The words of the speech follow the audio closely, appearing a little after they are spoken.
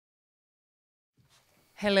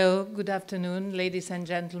Hello, good afternoon, ladies and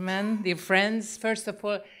gentlemen, dear friends. First of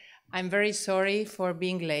all, I'm very sorry for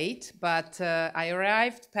being late, but I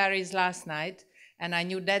arrived Paris last night, and I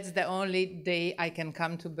knew that's the only day I can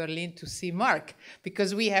come to Berlin to see Mark,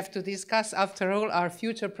 because we have to discuss, after all, our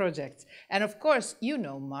future projects. And of course, you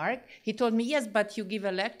know Mark. He told me, yes, but you give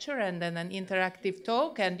a lecture and then an interactive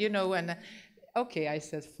talk, and okay, I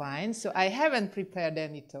said, fine. So I haven't prepared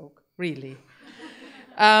any talk, really.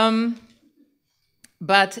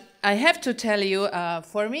 But I have to tell you,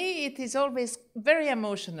 for me, it is always very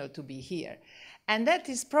emotional to be here. And that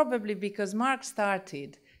is probably because Mark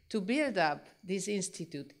started to build up this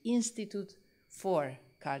Institute for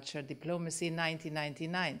Culture Diplomacy in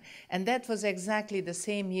 1999. And that was exactly the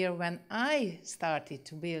same year when I started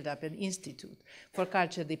to build up an Institute for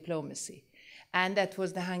Culture Diplomacy. And that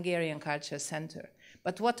was the Hungarian Culture Center.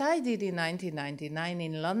 But what I did in 1999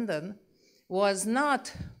 in London was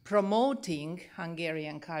not promoting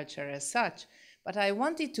Hungarian culture as such, but I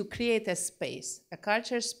wanted to create a space, a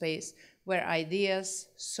culture space, where ideas,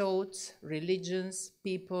 thoughts, religions,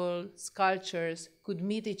 people, cultures could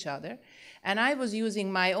meet each other. And I was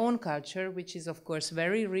using my own culture, which is of course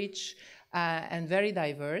very rich and very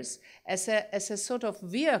diverse, as a sort of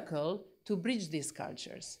vehicle to bridge these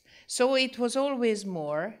cultures. So it was always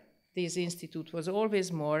more. This institute was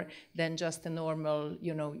always more than just a normal,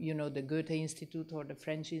 the Goethe Institute or the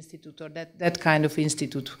French Institute or that kind of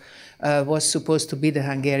institute was supposed to be the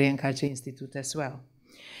Hungarian Culture Institute as well.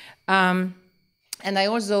 And I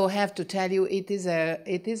also have to tell you, it is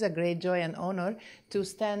a great joy and honor to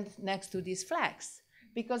stand next to these flags,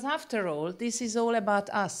 because after all, this is all about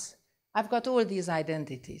us. I've got all these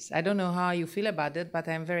identities. I don't know how you feel about it, but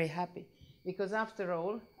I'm very happy, because after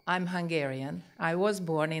all, I'm Hungarian. I was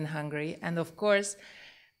born in Hungary, and of course,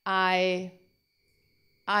 I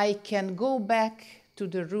can go back to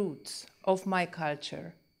the roots of my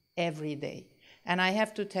culture every day. And I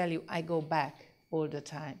have to tell you, I go back all the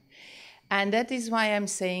time. And that is why I'm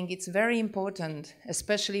saying it's very important,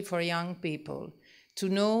 especially for young people, to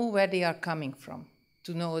know where they are coming from,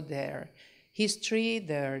 to know their history,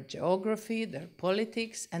 their geography, their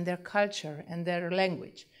politics, and their culture and their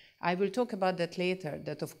language. I will talk about that later,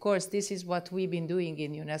 that of course this is what we've been doing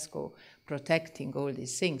in UNESCO, protecting all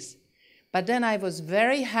these things. But then I was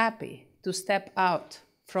very happy to step out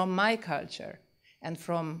from my culture and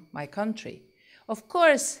from my country. Of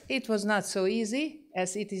course, it was not so easy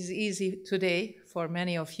as it is easy today for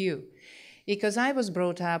many of you, because I was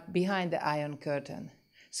brought up behind the Iron Curtain.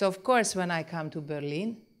 So of course, when I come to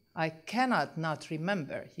Berlin, I cannot not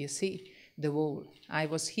remember, you see, the wall. I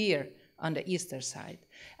was here on the eastern side.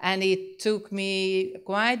 And it took me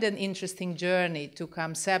quite an interesting journey to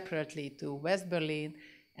come separately to West Berlin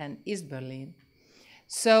and East Berlin.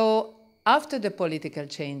 So after the political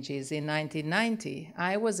changes in 1990,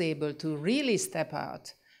 I was able to really step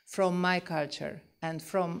out from my culture and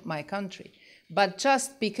from my country. But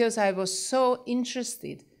just because I was so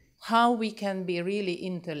interested how we can be really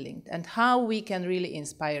interlinked and how we can really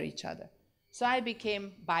inspire each other. So I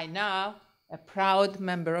became, by now, a proud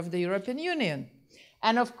member of the European Union.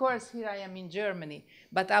 And of course, here I am in Germany.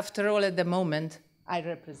 But after all, at the moment, I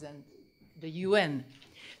represent the UN.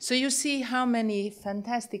 So you see how many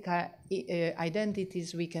fantastic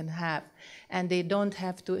identities we can have. And they don't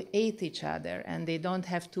have to hate each other. And they don't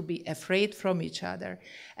have to be afraid from each other.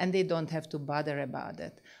 And they don't have to bother about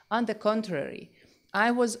it. On the contrary,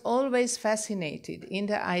 I was always fascinated in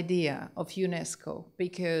the idea of UNESCO,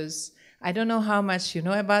 because I don't know how much you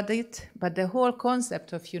know about it, but the whole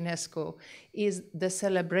concept of UNESCO is the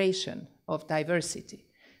celebration of diversity.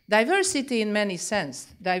 Diversity in many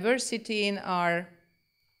senses. Diversity in our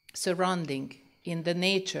surrounding, in the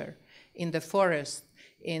nature, in the forest,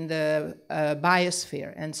 in the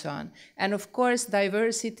biosphere, and so on. And of course,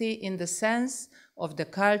 diversity in the sense of the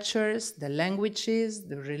cultures, the languages,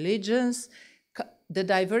 the religions, the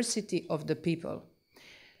diversity of the people.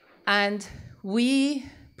 And we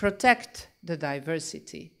protect the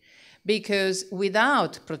diversity, because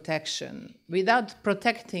without protection, without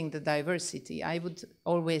protecting the diversity, I would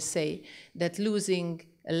always say that losing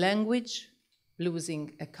a language,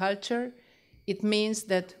 losing a culture, it means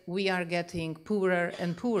that we are getting poorer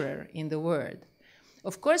and poorer in the world.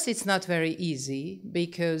 Of course, it's not very easy,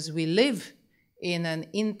 because we live in an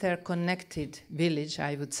interconnected village,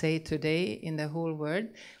 I would say today, in the whole world,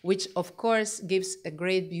 which of course gives a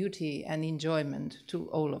great beauty and enjoyment to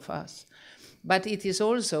all of us. But it is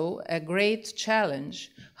also a great challenge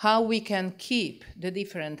how we can keep the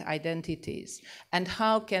different identities and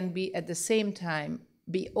how can we at the same time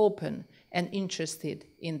be open and interested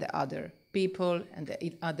in the other people and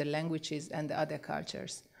the other languages and the other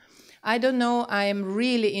cultures. I don't know, I am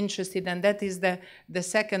really interested, and that is the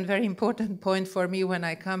second very important point for me when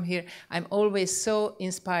I come here. I'm always so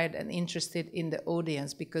inspired and interested in the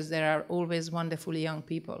audience, because there are always wonderful young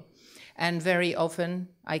people. And very often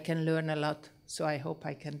I can learn a lot, so I hope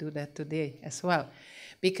I can do that today as well.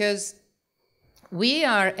 Because we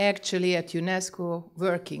are actually at UNESCO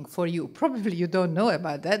working for you. Probably you don't know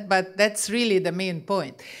about that, but that's really the main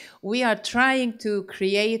point. We are trying to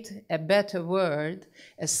create a better world,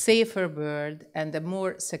 a safer world, and a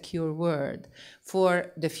more secure world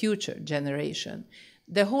for the future generation.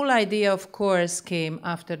 The whole idea, of course, came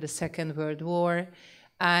after the Second World War,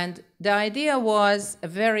 and the idea was a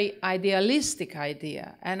very idealistic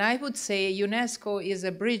idea. And I would say UNESCO is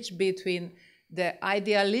a bridge between the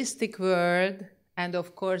idealistic world and,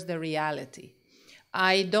 of course, the reality.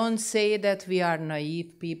 I don't say that we are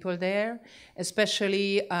naive people there,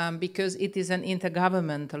 especially because it is an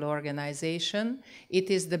intergovernmental organization. It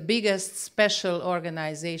is the biggest special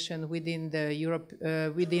organization within the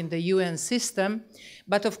UN system.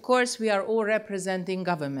 But of course, we are all representing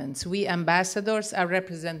governments. We ambassadors are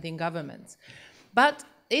representing governments. But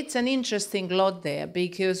it's an interesting lot there,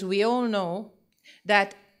 because we all know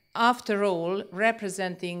that after all,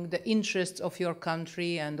 representing the interests of your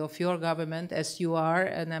country and of your government, as you are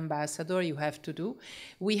an ambassador, you have to do,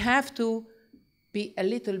 we have to be a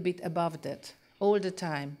little bit above that all the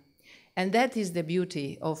time. And that is the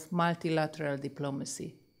beauty of multilateral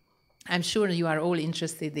diplomacy. I'm sure you are all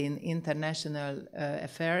interested in international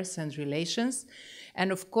affairs and relations.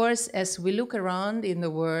 And of course, as we look around in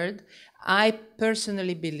the world, I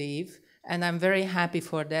personally believe, and I'm very happy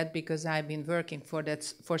for that, because I've been working for that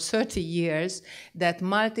for 30 years, that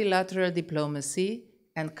multilateral diplomacy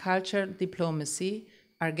and cultural diplomacy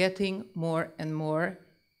are getting more and more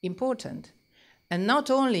important. And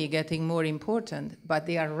not only getting more important, but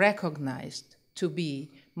they are recognized to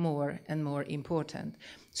be more and more important.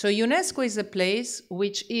 So UNESCO is a place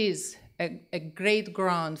which is a great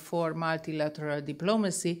ground for multilateral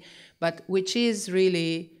diplomacy, but which is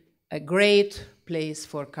really a great place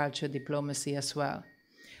for cultural diplomacy as well.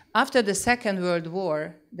 After the Second World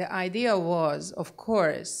War, the idea was, of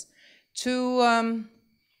course, to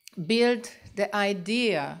build the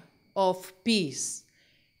idea of peace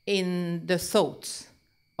in the thoughts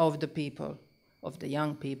of the people, of the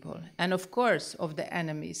young people, and of course of the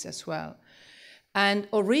enemies as well. And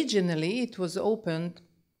originally it was opened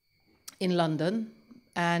in London,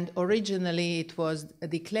 and originally it was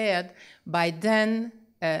declared by then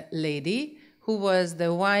a lady who was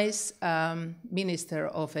the Vice Minister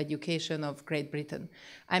of Education of Great Britain.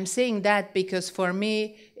 I'm saying that because for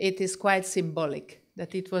me it is quite symbolic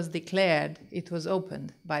that it was declared, it was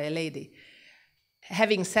opened by a lady.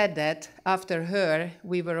 Having said that, after her,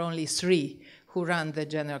 we were only 3 who ran the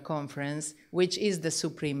General Conference, which is the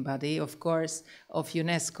supreme body, of course, of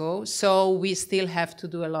UNESCO. So we still have to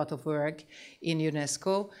do a lot of work in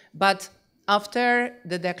UNESCO. But after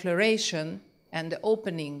the declaration and the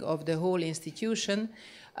opening of the whole institution,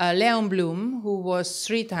 Léon Blum, who was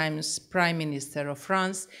 3 times Prime Minister of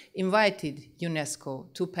France, invited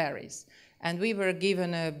UNESCO to Paris. And we were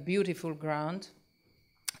given a beautiful ground.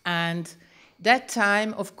 And that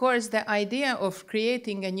time, of course, the idea of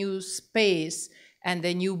creating a new space and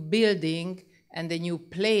a new building and a new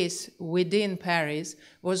place within Paris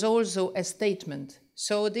was also a statement.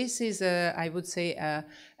 So this is, I would say,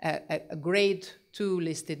 a grade 2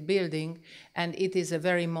 listed building, and it is a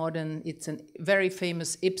very modern, it's a very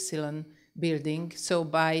famous Ypsilon building. So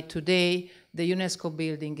by today, the UNESCO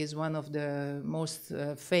building is one of the most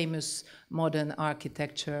famous modern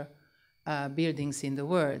architecture buildings in the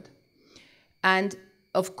world. And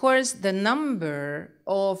of course, the number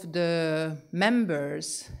of the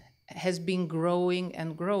members has been growing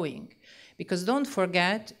and growing. Because don't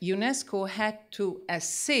forget, UNESCO had to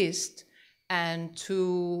assist and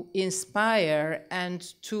to inspire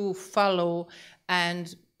and to follow,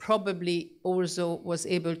 and probably also was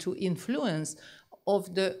able to influence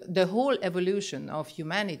of the whole evolution of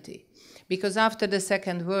humanity. Because after the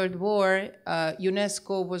Second World War,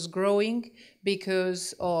 UNESCO was growing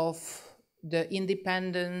because of the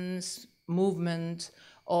independence movement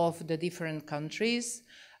of the different countries.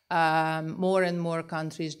 More and more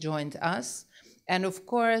countries joined us. And of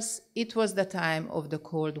course, it was the time of the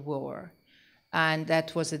Cold War. And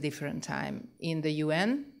that was a different time in the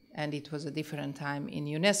UN, and it was a different time in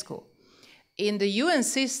UNESCO. In the UN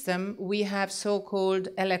system, we have so-called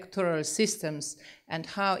electoral systems, and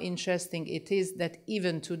how interesting it is that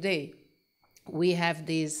even today, we have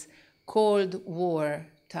this Cold War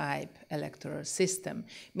type electoral system,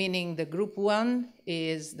 meaning the group 1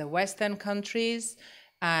 is the Western countries,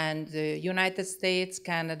 and the United States,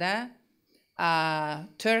 Canada,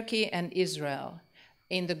 Turkey, and Israel.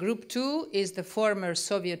 In the group 2 is the former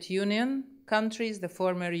Soviet Union countries, the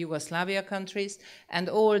former Yugoslavia countries, and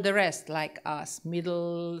all the rest like us,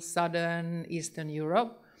 Middle, Southern, Eastern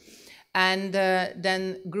Europe. And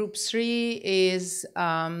then group 3 is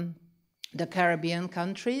the Caribbean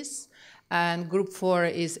countries, and group 4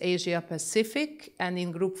 is Asia Pacific, and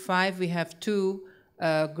in group 5 we have 2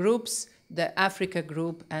 groups, the Africa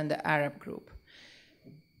group and the Arab group.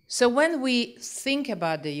 So when we think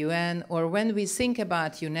about the UN or when we think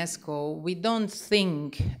about UNESCO, we don't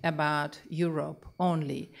think about Europe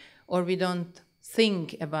only, or we don't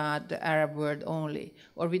think about the Arab world only,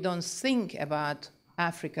 or we don't think about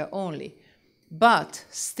Africa only. But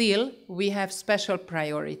still, we have special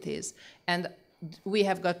priorities. And we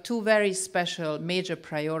have got 2 very special major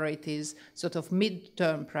priorities, sort of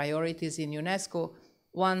mid-term priorities in UNESCO.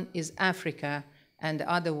 One is Africa, and the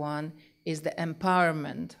other one is the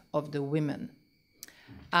empowerment of the women.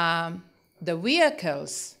 The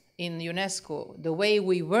vehicles in UNESCO, the way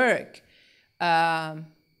we work,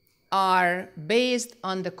 are based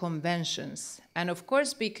on the conventions. And of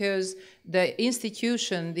course, because the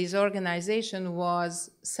institution, this organization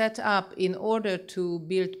was set up in order to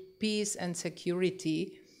build peace and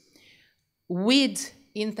security with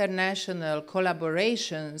international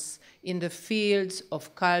collaborations in the fields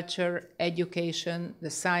of culture, education, the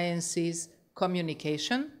sciences,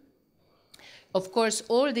 communication. Of course,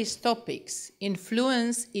 all these topics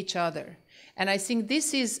influence each other. And I think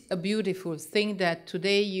this is a beautiful thing that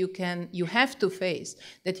today you have to face,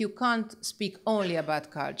 that you can't speak only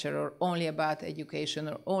about culture or only about education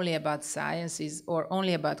or only about sciences or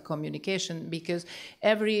only about communication, because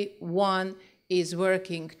everyone is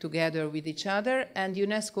working together with each other, and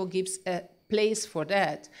UNESCO gives a place for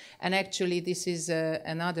that. And actually, this is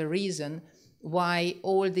another reason why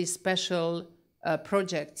all these special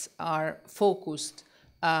projects are focused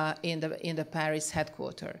in the Paris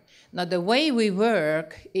headquarters. Now, the way we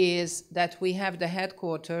work is that we have the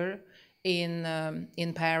headquarters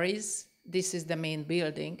in Paris. This is the main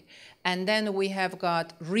building. And then we have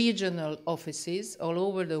got regional offices all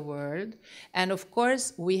over the world. And of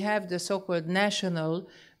course, we have the so-called national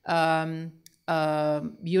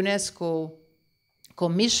UNESCO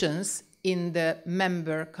commissions in the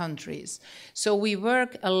member countries. So we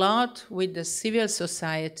work a lot with the civil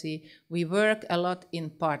society. We work a lot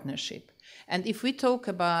in partnership. And if we talk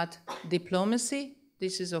about diplomacy,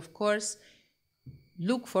 this is, of course,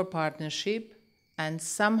 look for partnership. And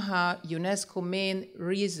somehow UNESCO main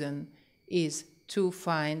reason is to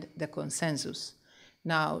find the consensus.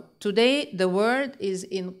 Now, today the world is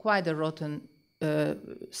in quite a rotten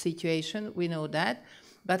situation, we know that,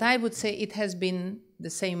 but I would say it has been the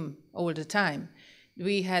same all the time.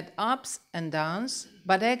 We had ups and downs,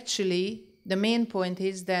 but actually the main point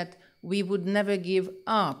is that we would never give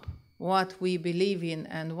up what we believe in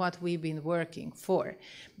and what we've been working for.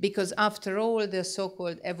 Because after all, the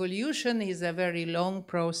so-called evolution is a very long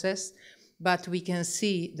process, but we can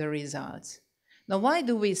see the results. Now, why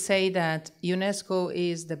do we say that UNESCO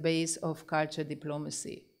is the base of culture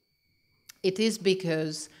diplomacy? It is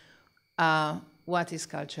because what is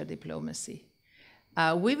culture diplomacy?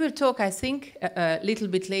 We will talk, I think, a little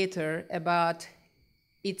bit later about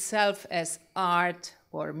itself as art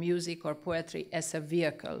or music or poetry as a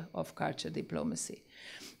vehicle of culture diplomacy.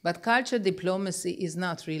 But culture diplomacy is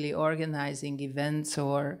not really organizing events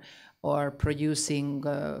or producing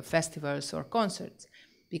festivals or concerts,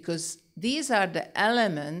 because these are the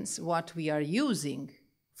elements what we are using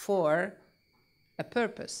for a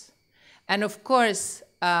purpose. And of course,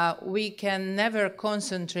 we can never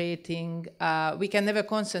concentrate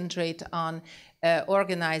on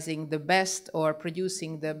organizing the best or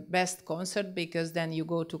producing the best concert, because then you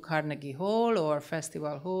go to Carnegie Hall or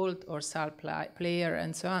Festival Hall or Saal Player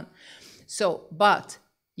and so on. So, but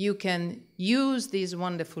you can use these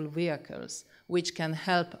wonderful vehicles which can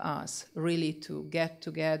help us really to get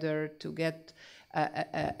together, to get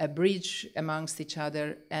a bridge amongst each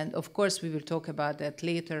other. And of course, we will talk about that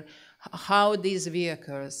later, how these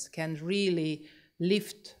vehicles can really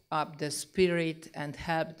lift up the spirit and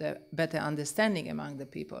help the better understanding among the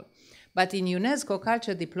people. But in UNESCO,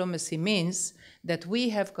 culture diplomacy means that we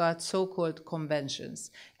have got so-called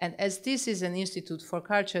conventions. And as this is an institute for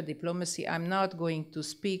culture diplomacy, I'm not going to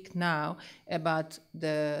speak now about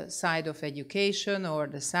the side of education or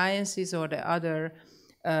the sciences or the other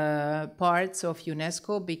parts of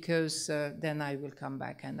UNESCO, because then I will come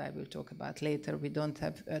back and I will talk about later. We don't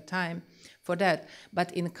have time for that.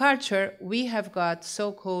 But in culture, we have got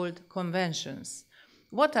so-called conventions.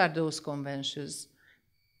 What are those conventions?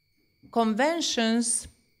 conventions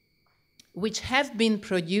which have been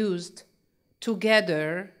produced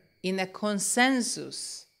together in a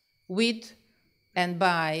consensus with and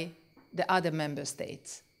by the other member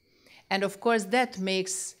states. And of course, that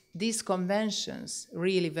makes these conventions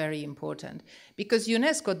really very important, because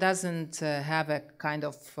UNESCO doesn't have a kind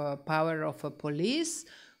of power of a police.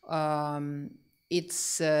 Nothing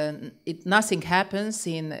happens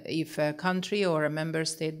if a country or a member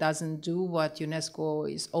state doesn't do what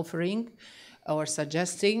UNESCO is offering or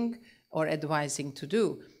suggesting or advising to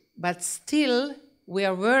do. But still, we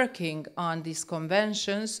are working on these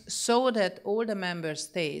conventions so that all the member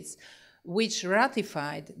states which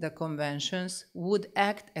ratified the conventions would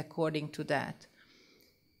act according to that.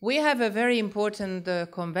 We have a very important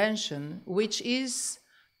convention, which is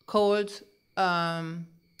called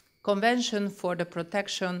Convention for the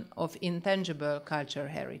Protection of Intangible Cultural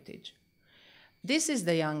Heritage. This is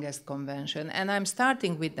the youngest convention, and I'm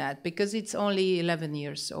starting with that because it's only 11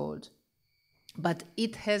 years old. But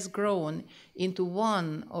it has grown into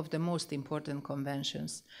one of the most important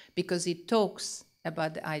conventions because it talks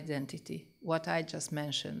about the identity, what I just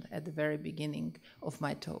mentioned at the very beginning of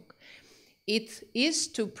my talk. It is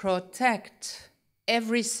to protect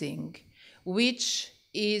everything which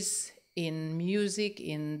is in music,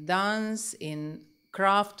 in dance, in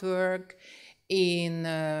craft work,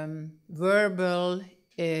 in verbal,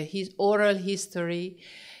 oral history,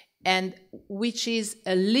 and which is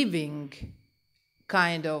a living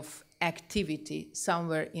kind of activity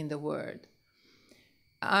somewhere in the world.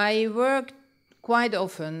 I worked quite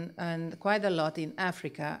often and quite a lot in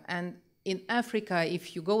Africa, and in Africa,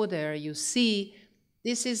 if you go there, you see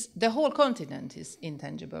the whole continent is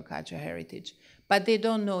intangible cultural heritage, but they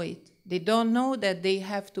don't know it. They don't know that they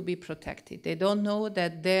have to be protected. They don't know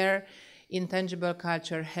that their intangible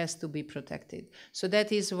culture has to be protected. So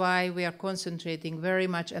that is why we are concentrating very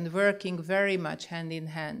much and working very much hand in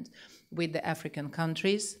hand with the African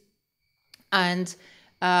countries. And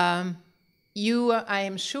you, I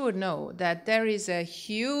am sure, know that there is a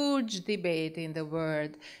huge debate in the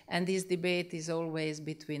world, and this debate is always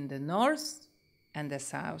between the North and the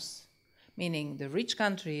South, meaning the rich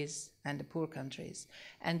countries and the poor countries.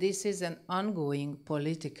 And this is an ongoing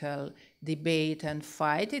political debate and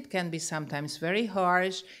fight. It can be sometimes very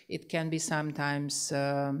harsh, it can be sometimes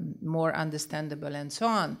more understandable, and so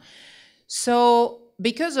on. So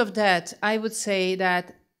because of that, I would say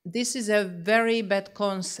that this is a very bad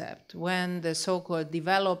concept when the so-called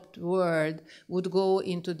developed world would go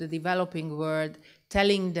into the developing world,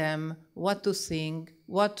 telling them what to think,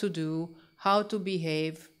 what to do, how to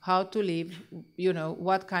behave, how to live, you know,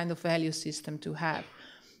 what kind of value system to have.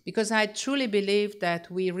 Because I truly believe that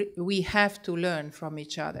we have to learn from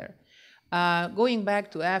each other. Going back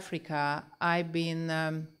to Africa, I've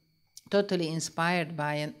been totally inspired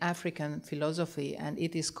by an African philosophy, and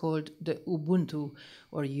it is called the Ubuntu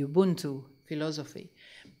or Ubuntu philosophy,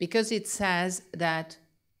 because it says that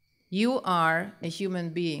you are a human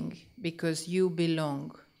being because you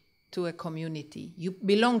belong to a community. You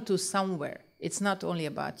belong to somewhere. It's not only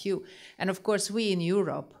about you. And of course, we in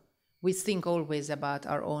Europe, we think always about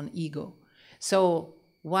our own ego. So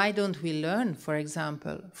why don't we learn, for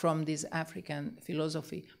example, from this African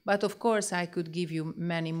philosophy? But of course, I could give you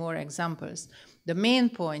many more examples. The main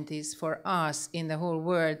point is for us in the whole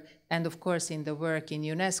world, and of course in the work in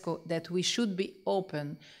UNESCO, that we should be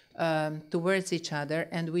open towards each other,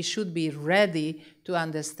 and we should be ready to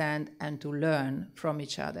understand and to learn from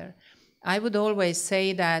each other. I would always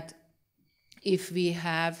say that if we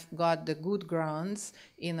have got the good grounds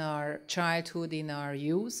in our childhood, in our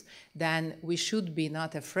youth, then we should be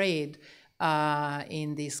not afraid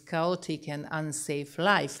in this chaotic and unsafe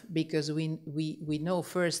life, because we know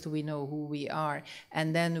first, we know who we are,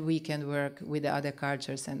 and then we can work with other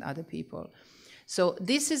cultures and other people. So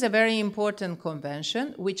this is a very important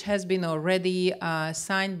convention, which has been already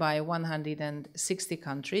signed by 160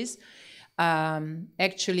 countries.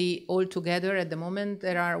 Actually, altogether at the moment,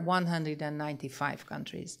 there are 195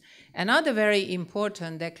 countries. Another very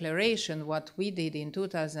important declaration, what we did in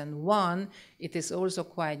 2001, it is also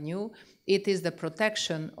quite new, it is the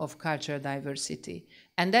protection of cultural diversity.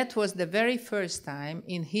 And that was the very first time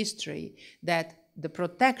in history that the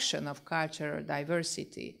protection of cultural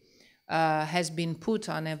diversity has been put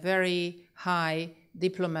on a very high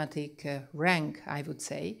diplomatic rank, I would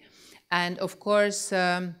say. And of course,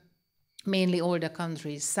 mainly all the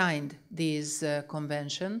countries signed this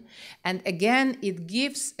convention. And again, it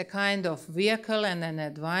gives a kind of vehicle and an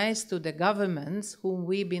advice to the governments whom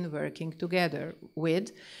we've been working together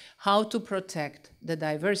with, how to protect the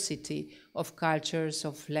diversity of cultures,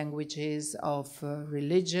 of languages, of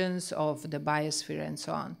religions, of the biosphere, and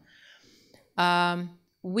so on.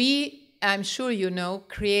 I'm sure you know,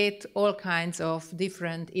 create all kinds of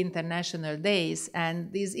different international days,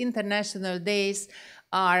 and these international days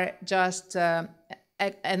are just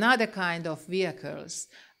another kind of vehicles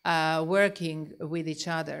working with each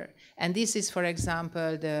other. And this is, for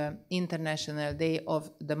example, the International Day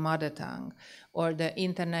of the Mother Tongue, or the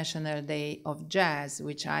International Day of Jazz,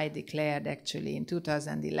 which I declared actually in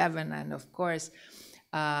 2011, and of course,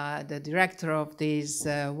 the director of this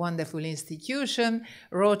wonderful institution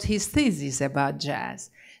wrote his thesis about jazz.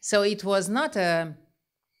 So it was not a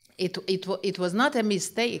it was not a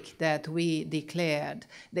mistake that we declared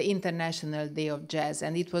the International Day of Jazz,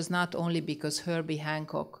 and it was not only because Herbie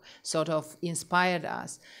Hancock sort of inspired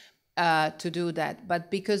us to do that,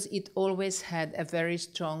 but because it always had a very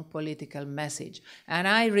strong political message. And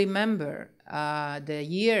I remember the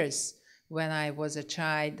years when I was a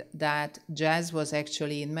child that jazz was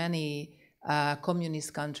actually in many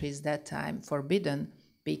communist countries that time forbidden,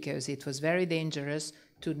 because it was very dangerous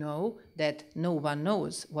to know that no one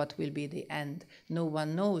knows what will be the end. No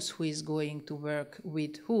one knows who is going to work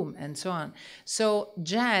with whom, and so on. So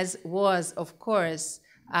jazz was, of course,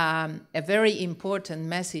 a very important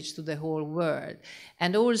message to the whole world.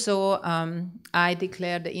 And also, I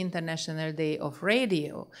declared the International Day of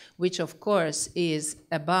Radio, which, of course, is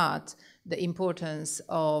about the importance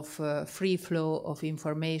of free flow of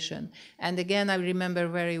information. And again, I remember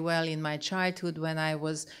very well in my childhood when I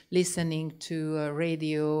was listening to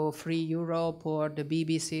Radio Free Europe or the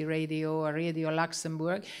BBC Radio or Radio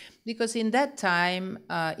Luxembourg, because in that time,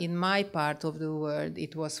 in my part of the world,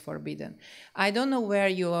 it was forbidden. I don't know where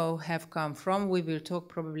you have come from. We will talk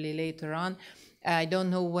probably later on. I don't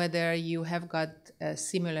know whether you have got a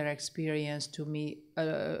similar experience to me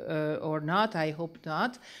or not. I hope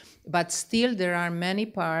not. But still, there are many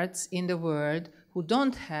parts in the world who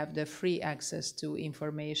don't have the free access to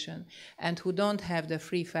information and who don't have the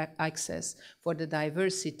free access for the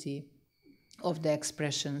diversity of the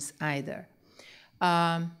expressions either.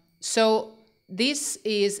 So this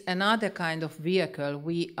is another kind of vehicle.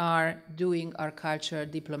 We are doing our cultural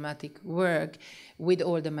diplomatic work with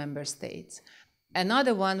all the member states.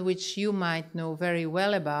 Another one which you might know very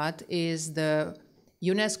well about is the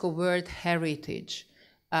UNESCO World Heritage.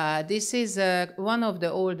 This is one of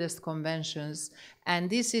the oldest conventions, and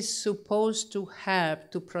this is supposed to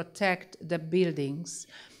help to protect the buildings,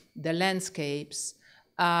 the landscapes,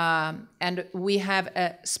 and we have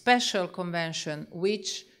a special convention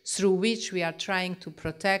through which we are trying to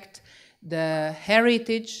protect the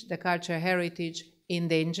heritage, the cultural heritage in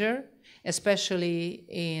danger, especially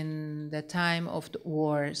in the time of the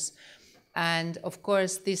wars. And of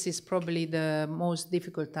course, this is probably the most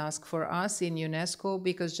difficult task for us in UNESCO,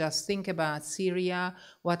 because just think about Syria,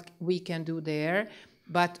 what we can do there.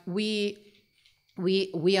 But we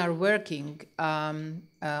are working on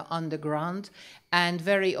the ground, and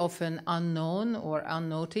very often unknown or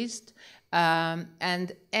unnoticed.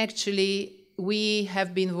 And actually, we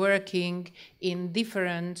have been working in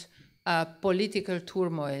different political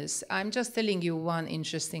turmoils. I'm just telling you one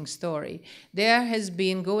interesting story. There has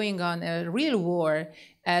been going on a real war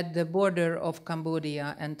at the border of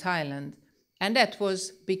Cambodia and Thailand, and that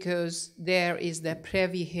was because there is the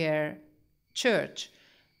Previher church,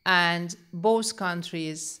 and both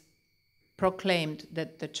countries proclaimed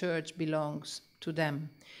that the church belongs to them.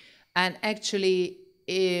 And actually,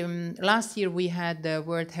 last year we had the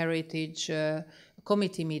World Heritage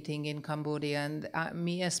Committee meeting in Cambodia, and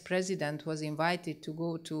me as president was invited to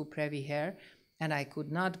go to Previher, and I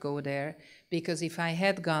could not go there, because if I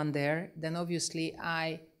had gone there, then obviously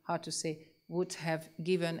I, would have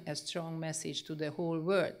given a strong message to the whole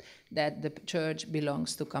world that the church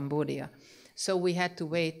belongs to Cambodia. So we had to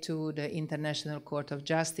wait to the International Court of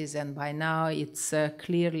Justice, and by now it's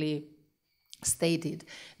clearly stated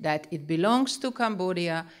that it belongs to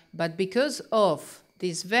Cambodia, but because of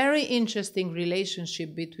this very interesting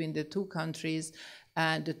relationship between the two countries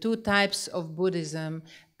and the two types of Buddhism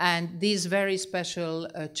and this very special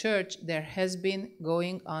church, there has been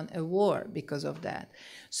going on a war because of that.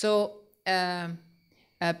 So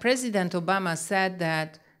President Obama said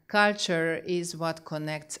that culture is what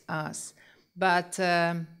connects us. But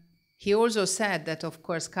he also said that, of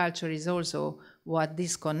course, culture is also what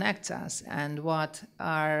disconnects us and what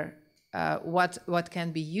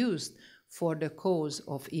can be used for the cause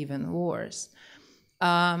of even wars.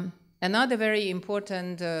 Another very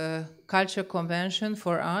important culture convention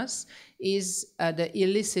for us is the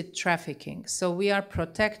illicit trafficking. So we are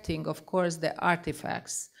protecting, of course, the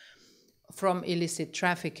artifacts from illicit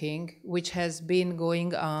trafficking, which has been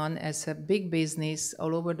going on as a big business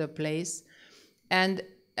all over the place. And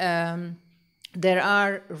there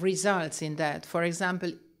are results in that. For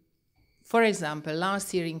example,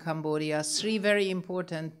 last year in Cambodia, 3 very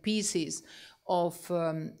important pieces of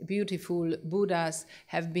beautiful Buddhas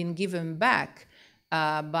have been given back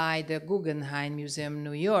by the Guggenheim Museum,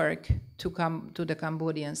 New York, to the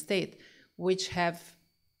Cambodian state, which have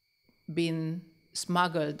been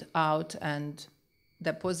smuggled out and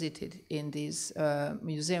deposited in this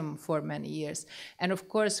museum for many years. And of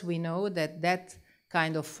course, we know that that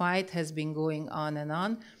kind of fight has been going on and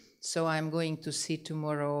on. So I'm going to see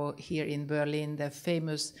tomorrow here in Berlin the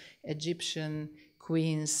famous Egyptian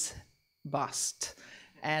queen's bust.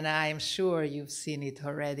 And I'm sure you've seen it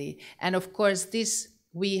already. And of course, this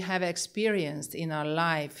we have experienced in our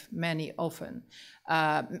life very often,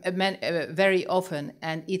 and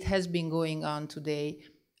it has been going on today,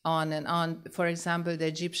 on and on. For example, the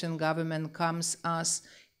Egyptian government comes us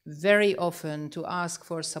very often to ask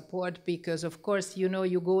for support because, of course, you know,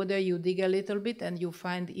 you go there, you dig a little bit, and you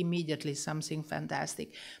find immediately something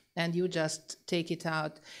fantastic, and you just take it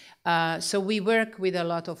out. So we work with a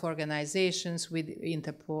lot of organizations, with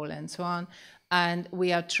Interpol and so on, and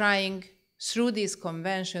we are trying through this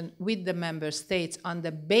convention with the member states on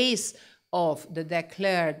the base of the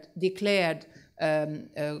declared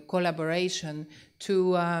collaboration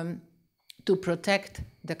to protect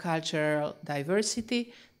the cultural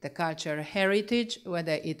diversity, the cultural heritage,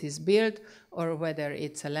 whether it is built or whether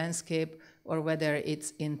it's a landscape or whether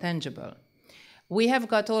it's intangible. We have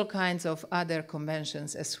got all kinds of other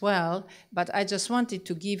conventions as well, but I just wanted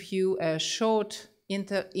to give you a short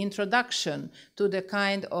introduction to the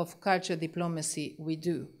kind of culture diplomacy we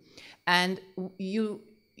do. And you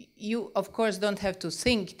of course don't have to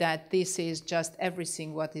think that this is just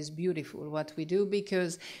everything what is beautiful what we do,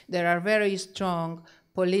 because there are very strong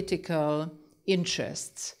political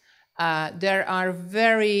interests. There are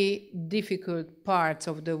very difficult parts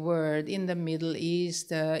of the world, in the Middle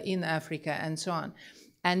East, in Africa, and so on.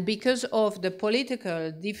 And because of the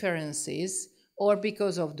political differences, or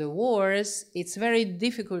because of the wars, it's very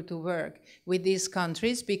difficult to work with these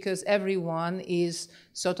countries because everyone is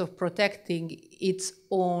sort of protecting its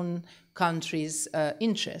own country's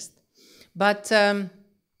interest. But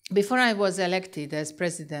before I was elected as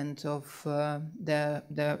president of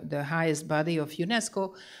the highest body of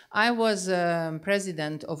UNESCO, I was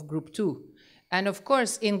president of Group 2. And of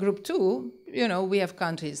course, in Group 2, you know, we have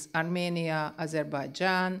countries, Armenia,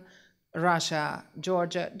 Azerbaijan, Russia,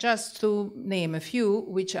 Georgia, just to name a few,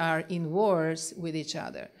 which are in wars with each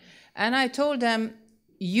other. And I told them,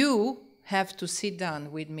 you have to sit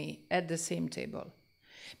down with me at the same table.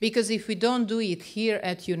 Because if we don't do it here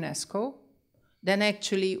at UNESCO, then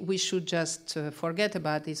actually we should just forget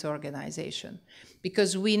about this organization.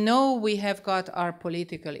 Because we know we have got our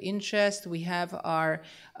political interest, we have our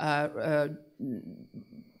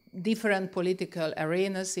different political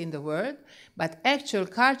arenas in the world, but actual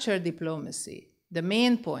culture diplomacy, the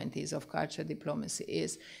main point is of culture diplomacy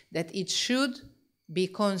is that it should be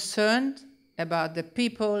concerned about the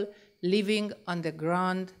people living on the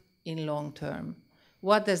ground in long term.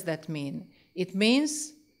 What does that mean? It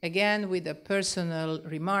means, again, with a personal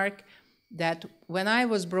remark, that when I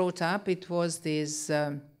was brought up, it was this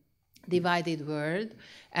divided world.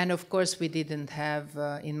 And of course, we didn't have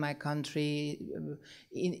in my country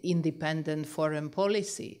independent foreign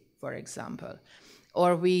policy, for example.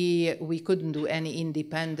 Or we couldn't do any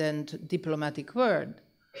independent diplomatic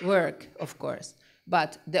work, of course.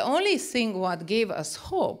 But the only thing what gave us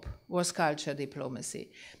hope was culture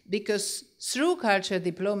diplomacy. Because through culture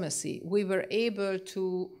diplomacy, we were able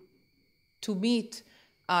to meet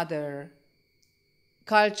other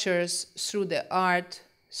cultures through the art,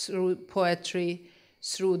 through poetry,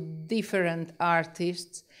 through different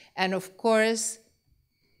artists, and of course,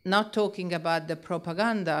 not talking about the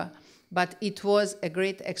propaganda, but it was a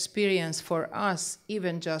great experience for us,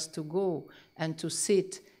 even just to go and to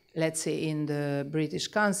sit, let's say, in the British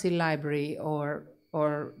Council Library, or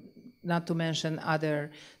not to mention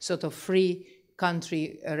other sort of free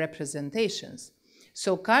country representations.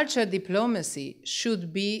 So culture diplomacy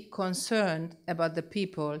should be concerned about the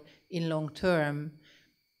people in long term,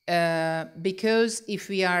 because if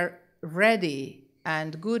we are ready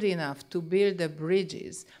and good enough to build the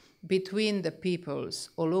bridges between the peoples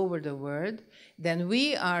all over the world, then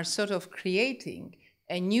we are sort of creating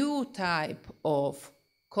a new type of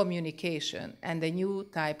communication and a new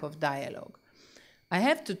type of dialogue. I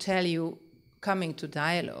have to tell you, coming to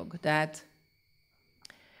dialogue, that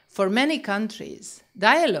for many countries,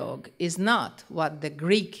 dialogue is not what the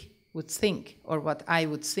Greek would think or what I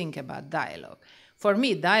would think about dialogue. For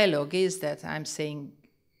me, dialogue is that I'm saying,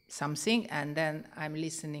 something, and then I'm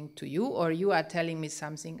listening to you, or you are telling me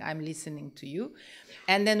something, I'm listening to you,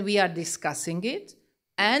 and then we are discussing it,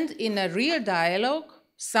 and in a real dialogue,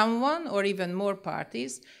 someone or even more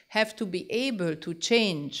parties have to be able to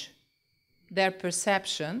change their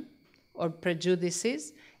perception or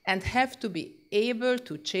prejudices and have to be able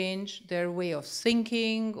to change their way of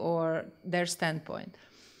thinking or their standpoint.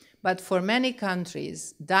 But for many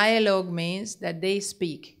countries, dialogue means that they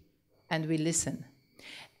speak and we listen.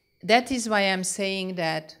 That is why I'm saying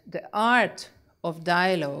that the art of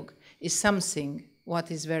dialogue is something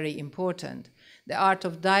what is very important. The art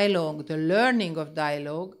of dialogue, the learning of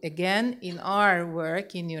dialogue, again, in our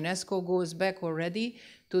work in UNESCO goes back already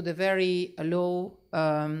to the very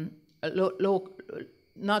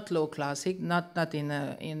not low classic, not in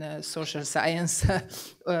a social science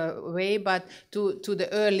way, but to the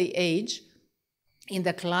early age in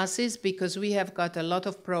the classes, because we have got a lot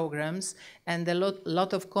of programs and a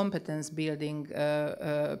lot of competence building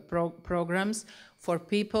programs for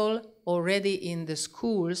people already in the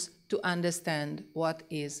schools to understand what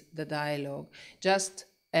is the dialogue. Just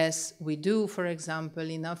as we do, for example,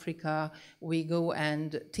 in Africa, we go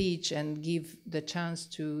and teach and give the chance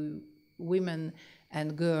to women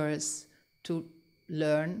and girls to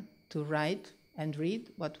learn to write and read,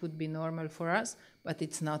 what would be normal for us, but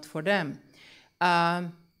it's not for them.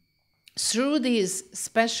 Through this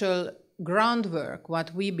special groundwork,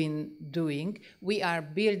 what we've been doing, we are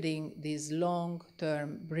building these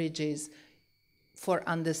long-term bridges for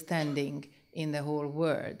understanding in the whole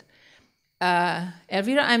world.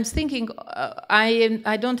 Elvira, I'm thinking,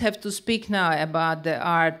 I don't have to speak now about the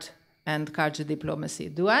art and culture diplomacy,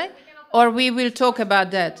 do I? Or we will talk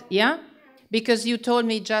about that, yeah? Because you told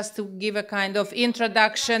me just to give a kind of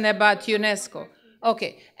introduction about UNESCO.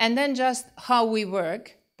 Okay, and then just how we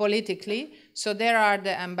work politically. So there are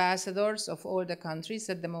the ambassadors of all the countries,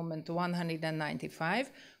 at the moment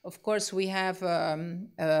 195. Of course, we have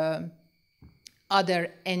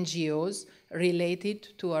other NGOs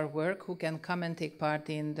related to our work who can come and take part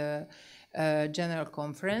in the General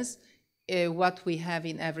Conference. What we have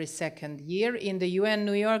in every second year. In the UN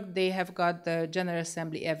New York, they have got the General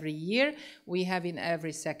Assembly every year. We have in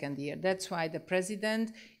every second year. That's why the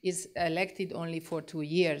president is elected only for 2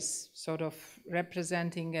 years, sort of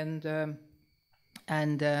representing and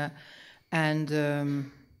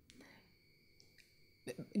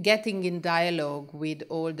getting in dialogue with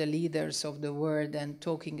all the leaders of the world and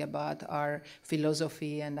talking about our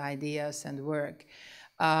philosophy and ideas and work.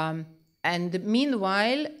 And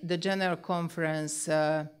meanwhile, the General Conference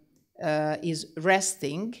is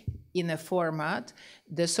resting in a format,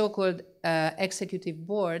 the so-called Executive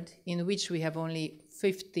Board, in which we have only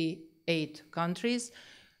 58 countries,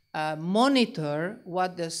 monitor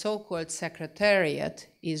what the so-called Secretariat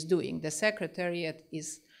is doing. The Secretariat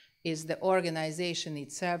is the organization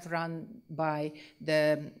itself run by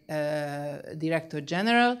the Director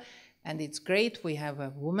General. And it's great, we have a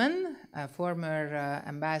woman, a former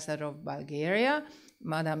ambassador of Bulgaria,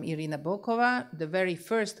 Madam Irina Bokova, the very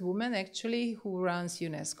first woman actually who runs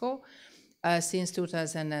UNESCO since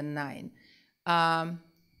 2009.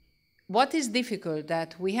 What is difficult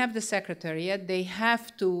that we have the Secretariat, they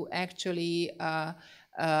have to actually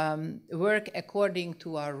work according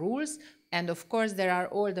to our rules. And of course, there are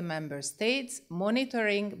all the member states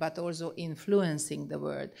monitoring, but also influencing the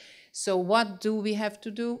world. So what do we have to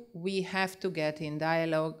do? We have to get in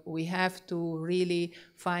dialogue. We have to really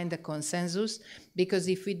find a consensus, because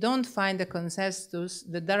if we don't find a consensus,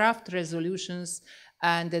 the draft resolutions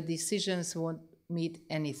and the decisions won't mean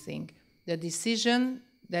anything. The decision,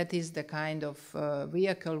 that is the kind of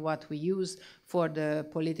vehicle what we use for the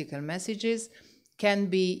political messages, can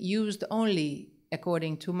be used only,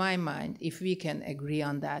 according to my mind, if we can agree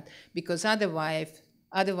on that, because otherwise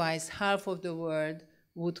half of the world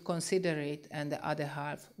would consider it and the other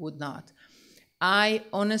half would not. I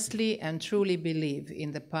honestly and truly believe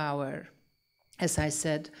in the power, as I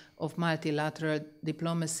said, of multilateral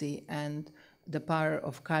diplomacy and the power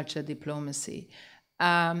of culture diplomacy,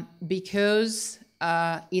 because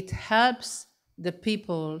it helps the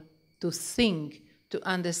people to think, to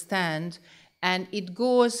understand, and it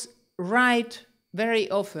goes right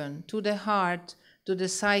very often to the heart, to the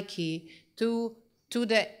psyche, to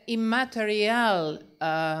the immaterial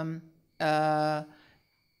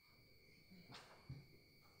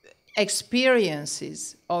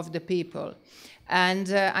experiences of the people.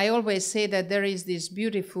 And I always say that there is this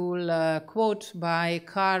beautiful quote by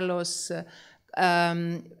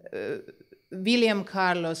William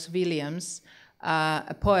Carlos Williams,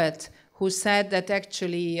 a poet, who said that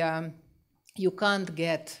actually you can't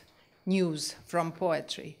get news from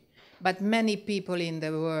poetry. but many people in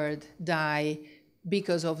the world die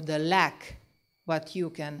because of the lack what you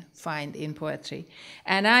can find in poetry.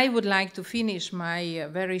 And I would like to finish my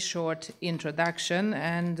very short introduction,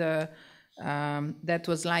 and that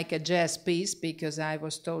was like a jazz piece, because I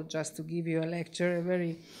was told just to give you a lecture a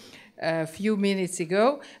very few minutes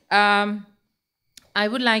ago. I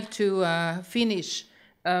would like to finish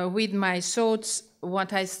with my thoughts,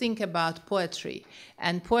 what I think about poetry.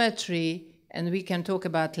 And poetry, and we can talk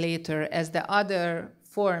about later, as the other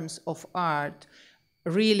forms of art,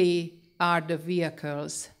 really are the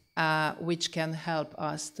vehicles which can help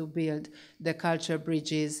us to build the culture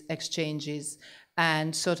bridges, exchanges,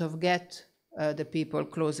 and sort of get the people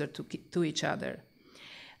closer to each other.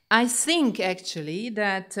 I think actually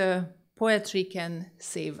that poetry can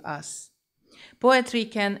save us. Poetry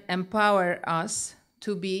can empower us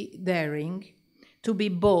to be daring, to be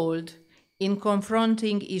bold in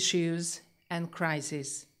confronting issues and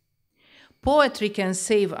crises. Poetry can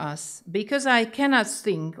save us because I cannot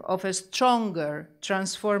think of a stronger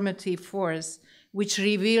transformative force which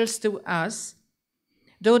reveals to us,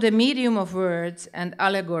 though the medium of words and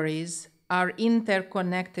allegories, our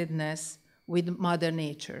interconnectedness with Mother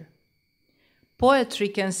Nature. Poetry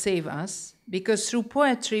can save us because through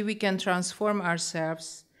poetry we can transform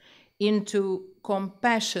ourselves into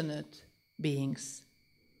compassionate beings.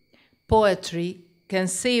 Poetry can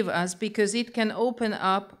save us because it can open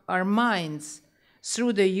up our minds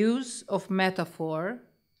through the use of metaphor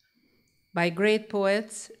by great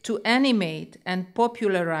poets to animate and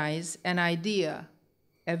popularize an idea,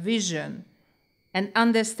 a vision, an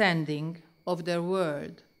understanding of the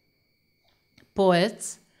world.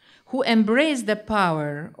 Poets who embrace the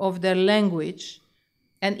power of their language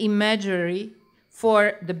and imagery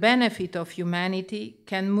for the benefit of humanity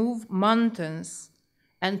can move mountains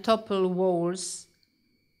and topple walls,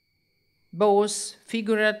 both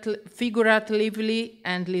figuratively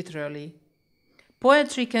and literally.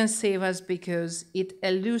 Poetry can save us because it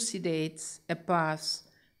elucidates a path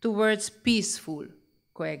towards peaceful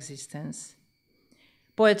coexistence.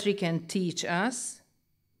 Poetry can teach us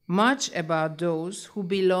much about those who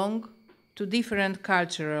belong to different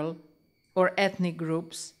cultural or ethnic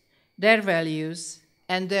groups, their values,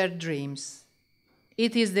 and their dreams.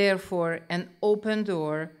 It is therefore an open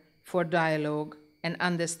door for dialogue and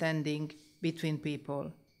understanding between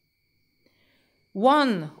people.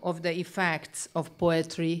 One of the effects of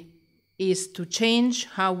poetry is to change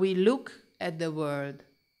how we look at the world.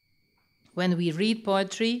 When we read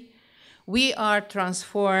poetry, we are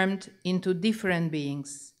transformed into different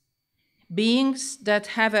beings, beings that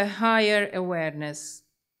have a higher awareness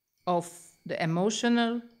of the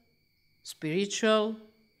emotional, spiritual,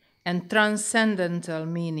 and transcendental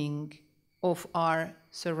meaning of our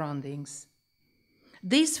surroundings.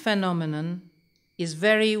 This phenomenon is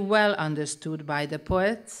very well understood by the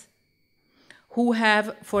poets, who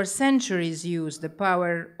have for centuries used the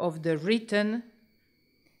power of the written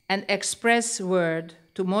and express word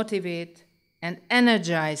to motivate and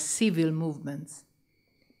energize civil movements.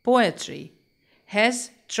 Poetry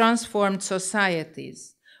has transformed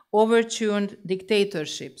societies, overturned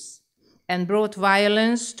dictatorships, and brought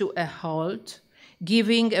violence to a halt,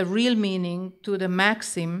 giving a real meaning to the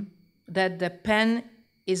maxim that the pen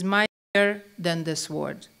is mightier than the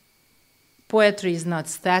sword. Poetry is not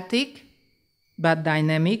static, but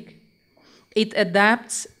dynamic. It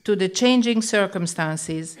adapts to the changing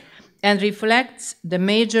circumstances and reflects the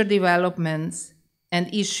major developments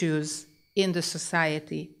and issues in the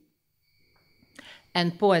society.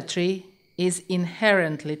 And poetry is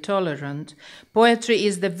inherently tolerant. Poetry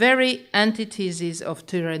is the very antithesis of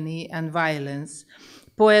tyranny and violence.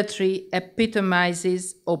 Poetry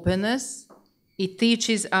epitomizes openness. It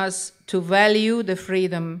teaches us to value the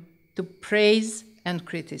freedom to praise and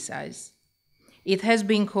criticize. It has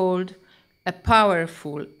been called a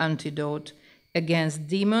powerful antidote against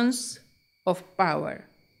demons of power.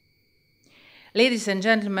 Ladies and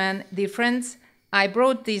gentlemen, dear friends, I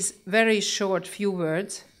brought these very short few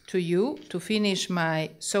words to you to finish my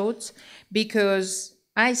thoughts because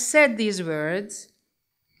I said these words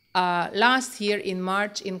last year in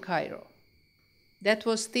March in Cairo. That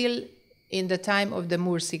was still in the time of the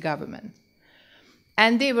Morsi government.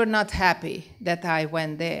 And they were not happy that I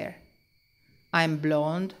went there. I'm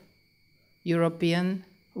blonde, European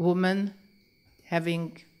woman,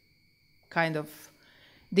 having kind of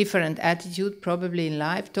different attitude probably in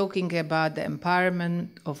life, talking about the empowerment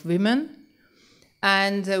of women.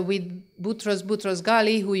 And with Boutros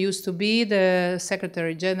Boutros-Ghali, who used to be the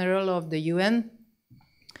Secretary General of the UN,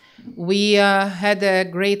 we had a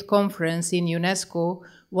great conference in UNESCO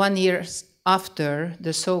 1 year after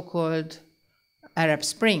the so-called Arab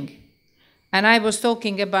Spring. And I was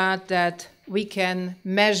talking about that we can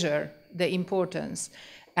measure the importance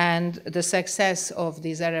and the success of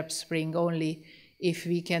this Arab Spring only if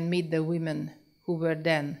we can meet the women who were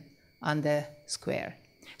then on the square.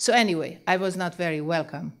 So anyway, I was not very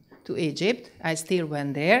welcome to Egypt. I still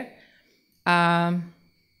went there.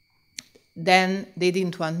 Then they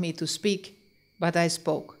didn't want me to speak, but I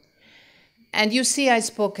spoke. And you see, I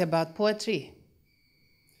spoke about poetry.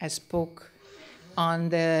 I spoke on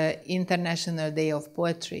the International Day of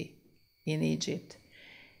Poetry in Egypt.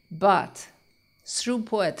 But through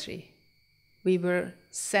poetry, we were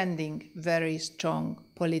sending very strong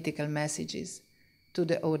political messages to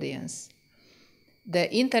the audience.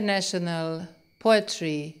 The International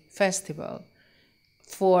Poetry Festival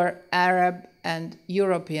for Arab and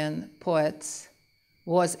European poets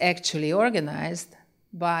was actually organized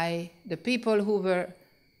by the people who were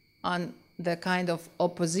on the kind of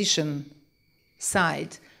opposition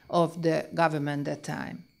side of the government at that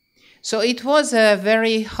time. So it was a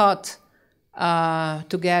very hot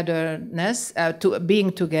togetherness,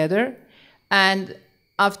 being together. And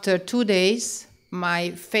after 2 days,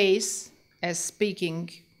 my face as speaking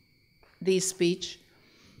this speech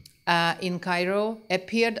in Cairo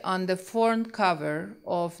appeared on the front cover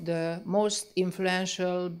of the most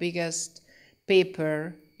influential, biggest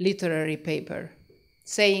paper, literary paper,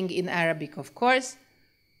 saying in Arabic, of course,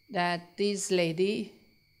 that this lady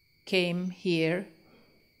came here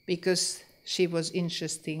because she was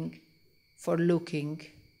interesting for looking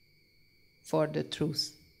for the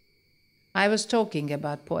truth. I was talking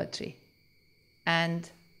about poetry, and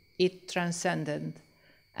it transcended,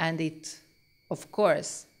 and it, of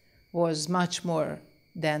course, was much more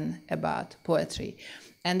than about poetry.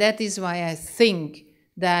 And that is why I think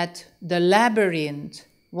that the labyrinth,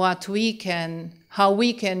 how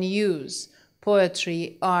we can use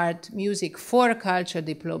poetry, art, music for culture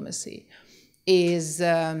diplomacy is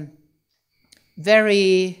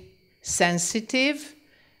very sensitive,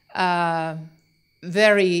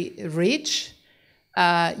 very rich.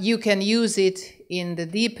 You can use it in the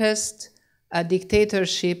deepest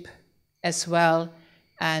dictatorship as well,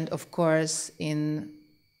 and of course in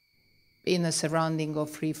a surrounding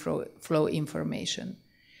of free flow information.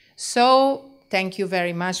 So thank you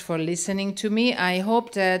very much for listening to me. I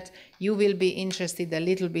hope that you will be interested a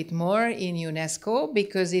little bit more in UNESCO,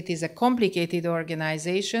 because it is a complicated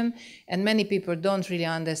organization and many people don't really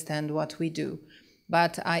understand what we do.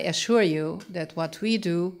 But I assure you that what we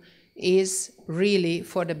do is really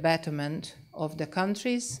for the betterment of the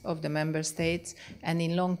countries, of the member states, and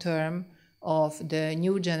in long term of the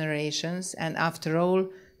new generations, and after all,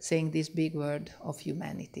 saying this big word of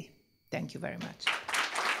humanity. Thank you very much.